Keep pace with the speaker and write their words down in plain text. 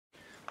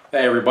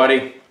Hey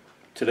everybody,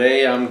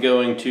 today I'm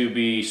going to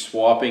be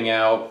swapping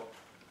out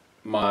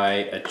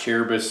my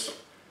Acerbis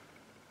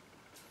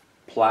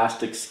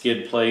plastic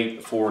skid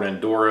plate for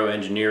an Enduro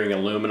Engineering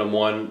aluminum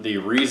one. The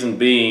reason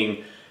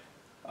being,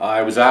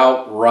 I was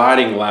out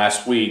riding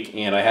last week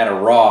and I had a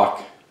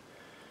rock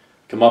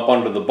come up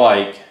under the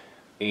bike,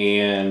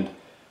 and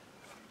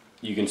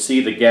you can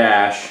see the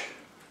gash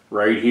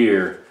right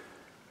here.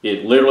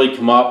 It literally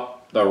come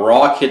up, the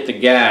rock hit the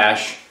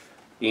gash,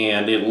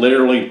 and it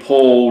literally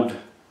pulled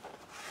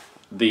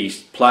the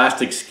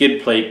plastic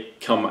skid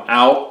plate come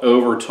out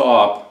over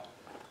top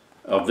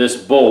of this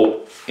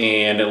bolt,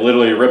 and it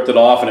literally ripped it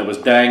off and it was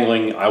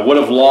dangling. I would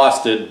have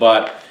lost it,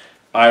 but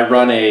I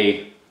run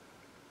a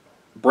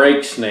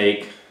brake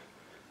snake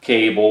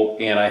cable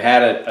and I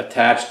had it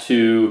attached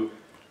to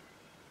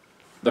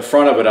the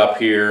front of it up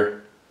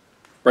here,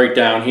 right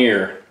down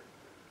here,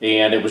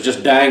 and it was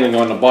just dangling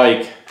on the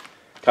bike,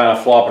 kind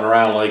of flopping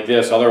around like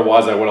this.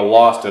 Otherwise I would have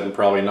lost it and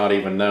probably not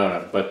even known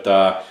it.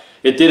 But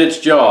it did its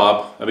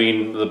job. I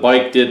mean, the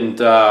bike didn't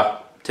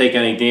take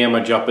any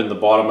damage up in the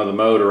bottom of the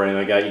motor or anything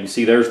like that. You can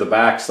see there's the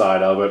back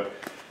side of it.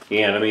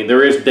 And I mean,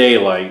 there is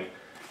daylight.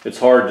 It's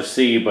hard to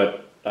see,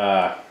 but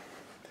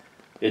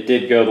it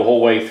did go the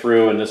whole way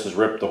through, and this is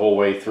ripped the whole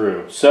way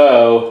through.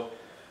 So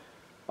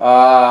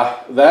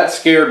that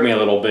scared me a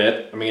little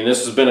bit. I mean,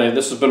 this has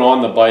been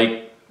on the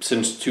bike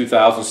since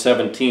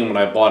 2017 when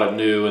I bought it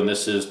new, and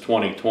this is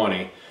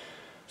 2020.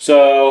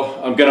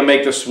 So I'm going to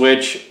make the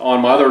switch.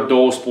 On my other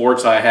dual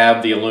sports I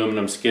have the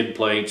aluminum skid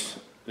plates,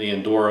 the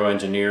Enduro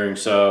Engineering.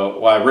 So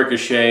well, I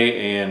Ricochet,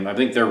 and I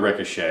think they're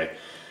Ricochet.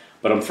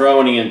 But I'm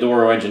throwing the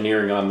Enduro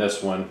Engineering on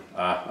this one.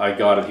 I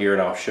got it here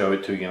and I'll show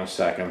it to you in a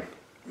second.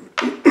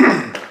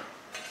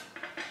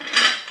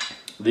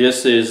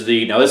 This is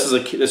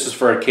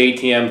for a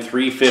KTM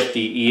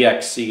 350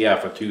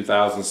 EXC-F of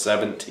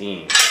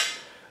 2017.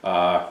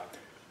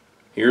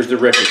 Here's the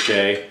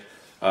Ricochet.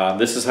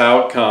 This is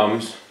how it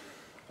comes.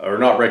 Or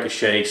not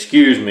Ricochet,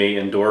 excuse me,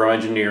 Enduro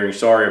Engineering.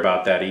 Sorry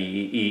about that,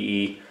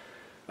 EE.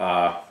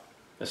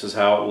 This is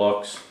how it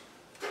looks.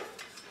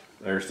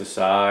 There's the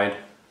side.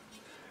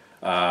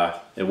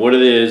 And what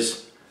it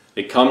is,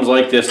 it comes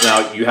like this.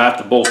 Now you have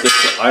to bolt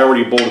this. I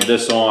already bolted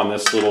this on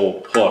this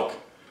little hook.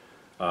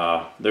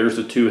 There's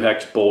the 2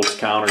 hex bolts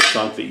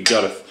countersunk that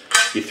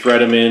you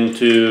thread them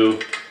into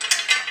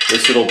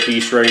this little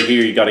piece right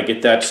here. You got to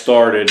get that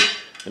started,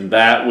 and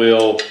that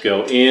will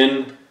go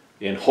in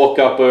and hook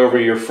up over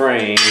your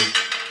frame,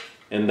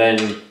 and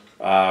then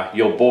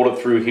you'll bolt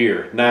it through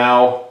here.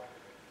 Now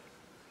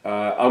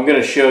I'm going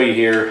to show you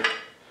here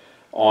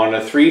on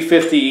a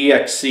 350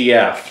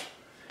 EXC-F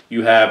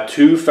you have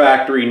 2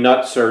 factory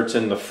nutserts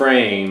in the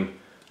frame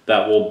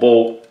that will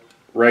bolt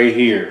right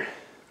here.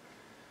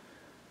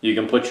 You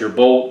can put your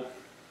bolt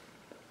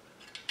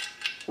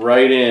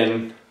right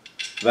in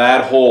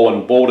that hole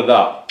and bolt it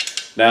up.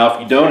 Now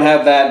if you don't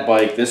have that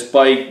bike, this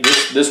plate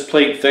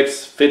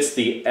fits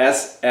the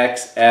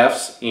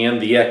SXFs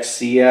and the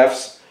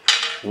XCFs.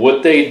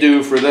 What they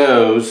do for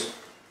those,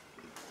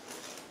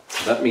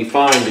 let me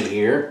find it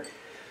here,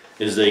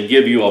 is they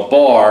give you a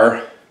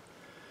bar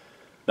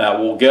that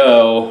will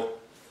go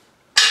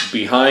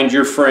behind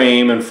your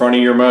frame in front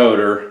of your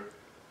motor,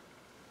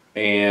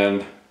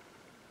 and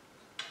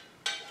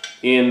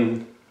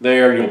in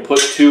there you'll put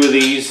 2 of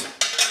these.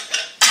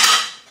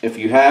 If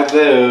you have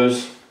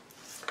those,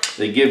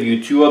 they give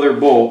you 2 other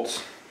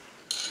bolts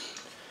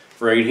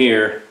right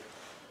here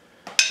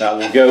that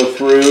will go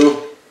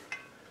through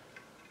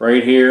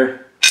right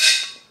here,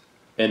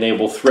 and they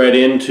will thread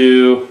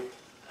into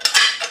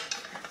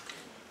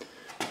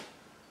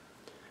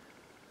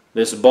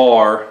this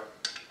bar,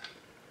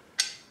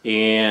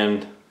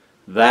 and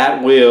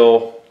that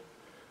will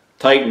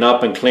tighten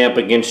up and clamp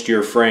against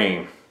your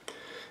frame,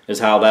 is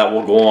how that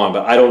will go on.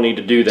 But I don't need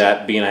to do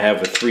that, being I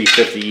have a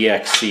 350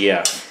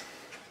 EXC-F.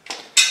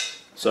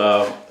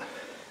 So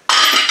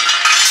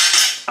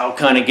I'll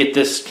kind of get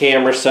this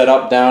camera set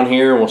up down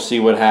here and we'll see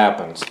what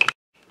happens.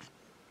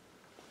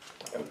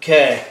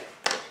 Okay.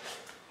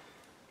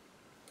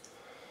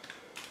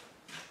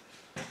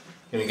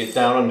 Gonna get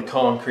down on the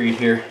concrete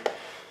here.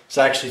 This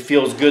actually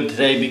feels good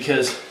today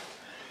because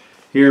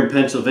here in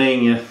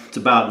Pennsylvania it's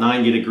about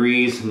 90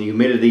 degrees and the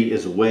humidity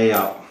is way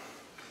up.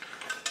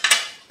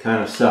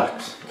 Kind of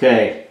sucks.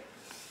 Okay,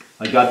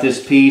 I got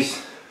this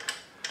piece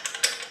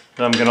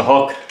that I'm gonna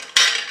hook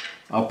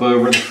up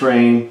over the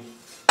frame.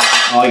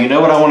 Oh, you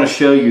know what I want to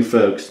show you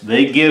folks?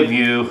 They give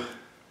you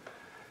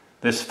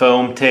this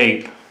foam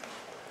tape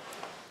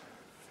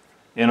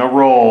in a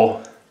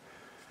roll,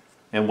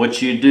 and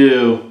what you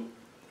do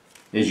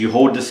is you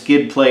hold the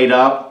skid plate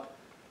up,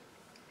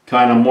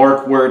 kind of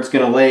mark where it's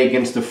going to lay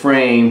against the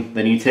frame,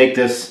 then you take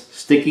this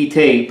sticky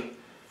tape,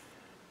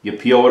 you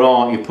peel it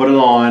on, you put it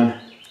on,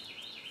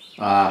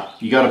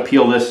 you got to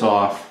peel this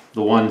off,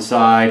 the one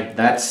side,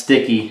 that's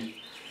sticky.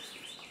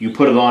 You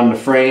put it on the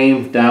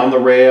frame, down the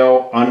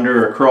rail,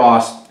 under,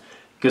 across,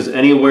 because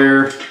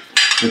anywhere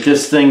that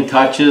this thing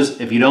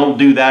touches, if you don't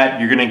do that,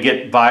 you're going to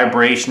get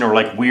vibration or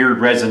like weird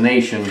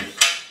resonation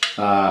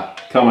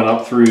coming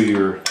up through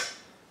your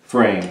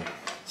frame.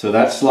 So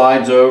that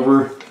slides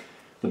over.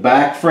 The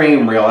back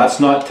frame rail, that's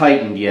not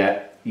tightened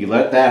yet. You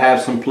let that have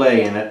some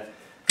play in it.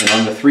 And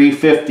on the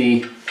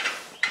 350,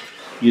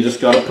 you just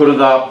got to put it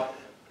up.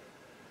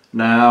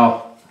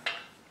 Now,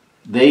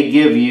 they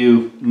give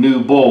you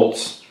new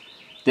bolts.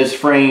 This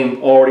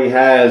frame already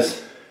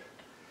has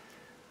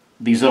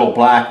these little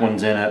black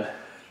ones in it,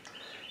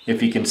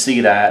 if you can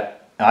see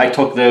that. I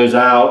took those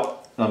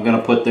out. I'm going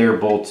to put their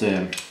bolts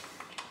in.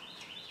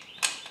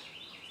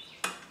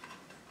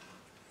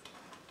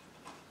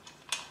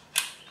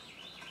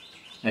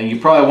 And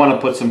you probably want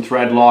to put some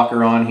thread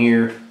locker on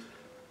here.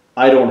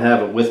 I don't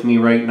have it with me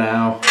right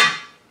now,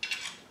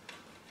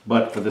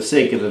 but for the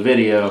sake of the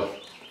video,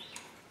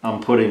 I'm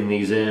putting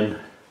these in.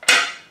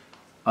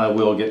 I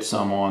will get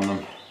some on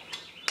them.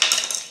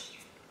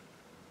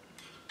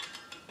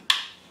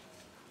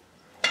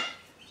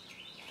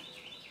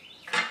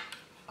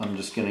 I'm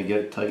just going to get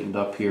it tightened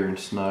up here and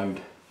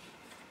snugged.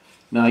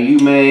 Now you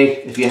may,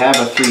 if you have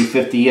a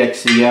 350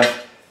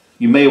 EXC-F,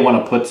 you may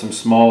want to put some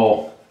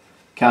small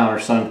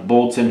countersunk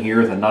bolts in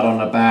here, the nut on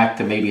the back,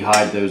 to maybe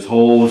hide those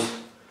holes.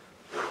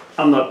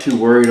 I'm not too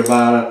worried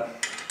about it.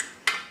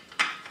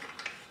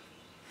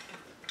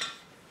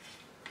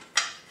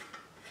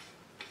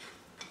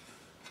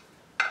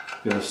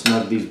 Gonna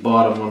snug these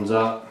bottom ones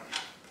up.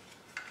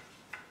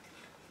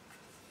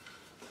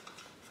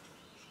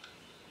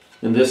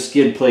 And this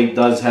skid plate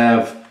does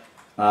have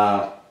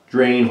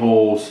drain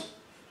holes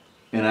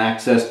and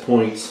access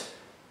points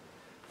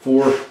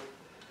for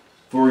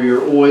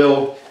your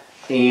oil,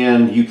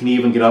 and you can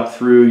even get up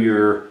through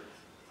your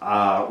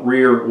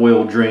rear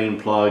oil drain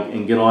plug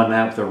and get on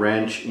that with a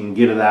wrench and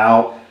get it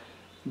out.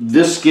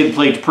 This skid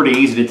plate's pretty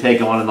easy to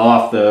take on and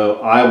off though.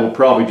 I will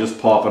probably just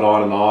pop it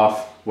on and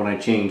off when I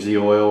change the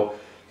oil,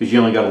 because you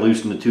only got to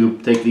loosen the two,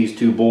 take these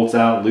two bolts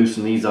out and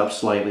loosen these up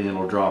slightly and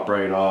it'll drop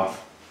right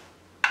off.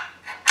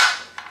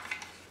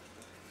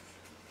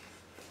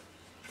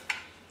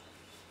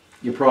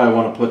 You probably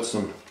want to put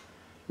some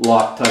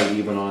Loctite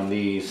even on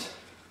these.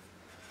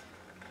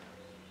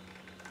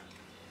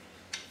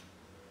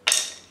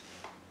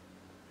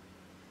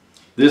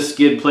 This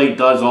skid plate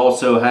does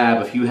also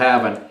have, if you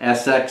have an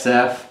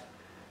SXF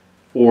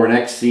or an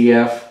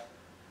XCF,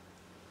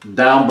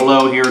 down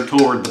below here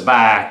toward the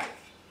back,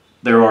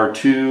 there are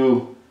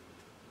two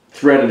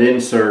threaded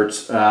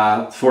inserts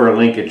for a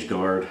linkage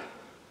guard,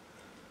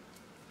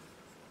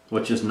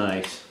 which is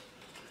nice.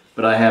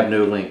 But I have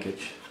no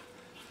linkage,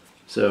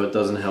 so it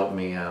doesn't help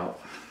me out.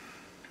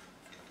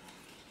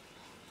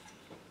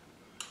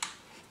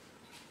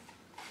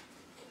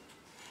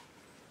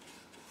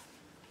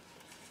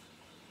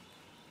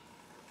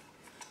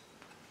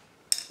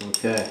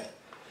 Okay,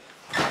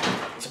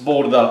 it's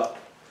bolted up.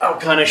 I'll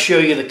kind of show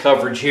you the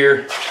coverage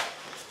here.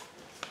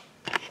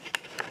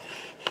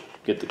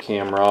 Get the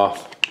camera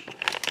off.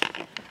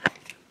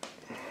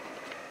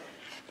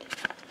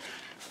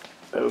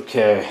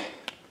 Okay,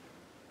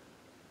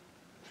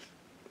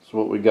 that's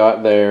what we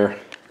got there.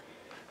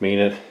 I mean,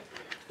 it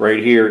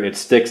right here, it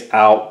sticks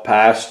out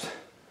past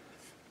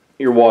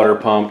your water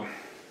pump.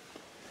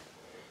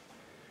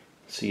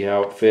 See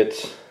how it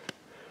fits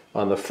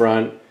on the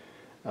front.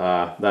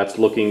 That's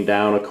looking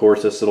down. Of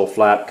course, this little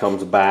flap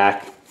comes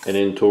back and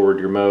in toward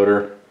your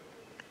motor.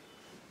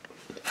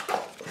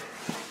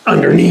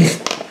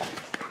 Underneath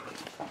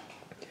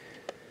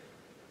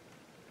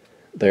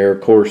there,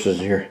 of course,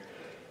 is your,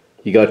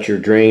 you got your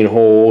drain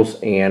holes,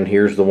 and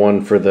here's the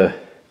one for the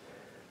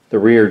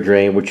rear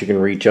drain, which you can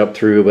reach up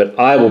through, but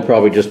I will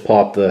probably just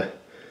pop the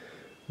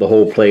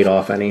whole plate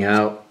off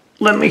anyhow.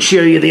 Let me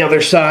show you the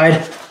other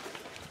side.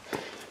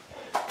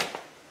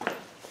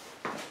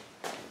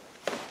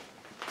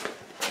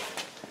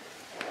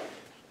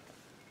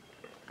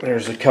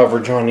 There's the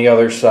coverage on the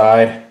other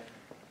side.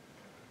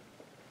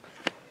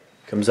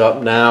 Comes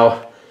up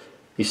now.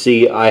 You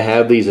see I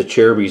have these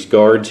Acerbis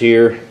guards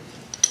here.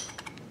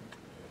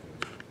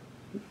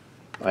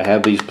 I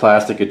have these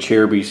plastic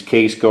Acerbis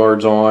case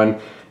guards on,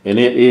 and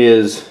it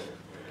is,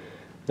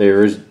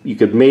 you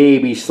could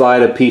maybe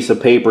slide a piece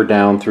of paper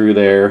down through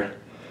there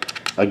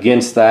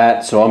against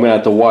that, so I'm gonna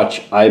have to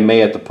watch. I may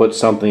have to put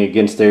something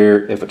against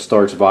there if it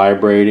starts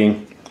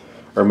vibrating,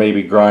 or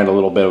maybe grind a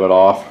little bit of it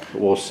off.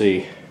 We'll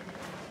see.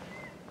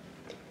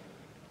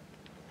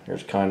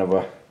 There's kind of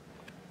a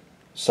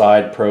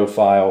side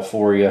profile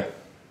for you,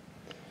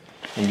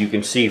 and you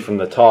can see from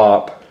the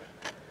top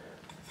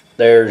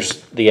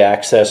there's the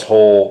access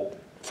hole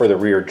for the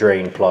rear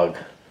drain plug.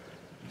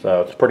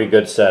 So it's a pretty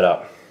good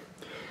setup.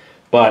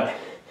 But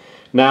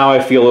now I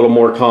feel a little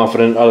more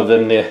confident, other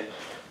than the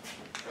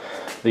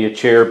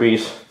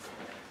Acerbis.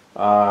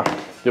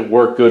 It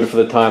worked good for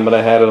the time that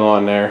I had it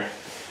on there.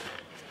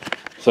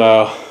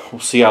 So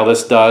we'll see how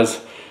this does.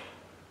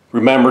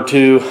 Remember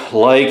to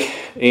like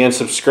and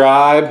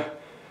subscribe,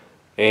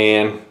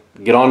 and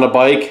get on the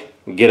bike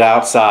and get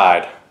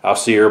outside. I'll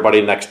see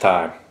everybody next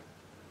time.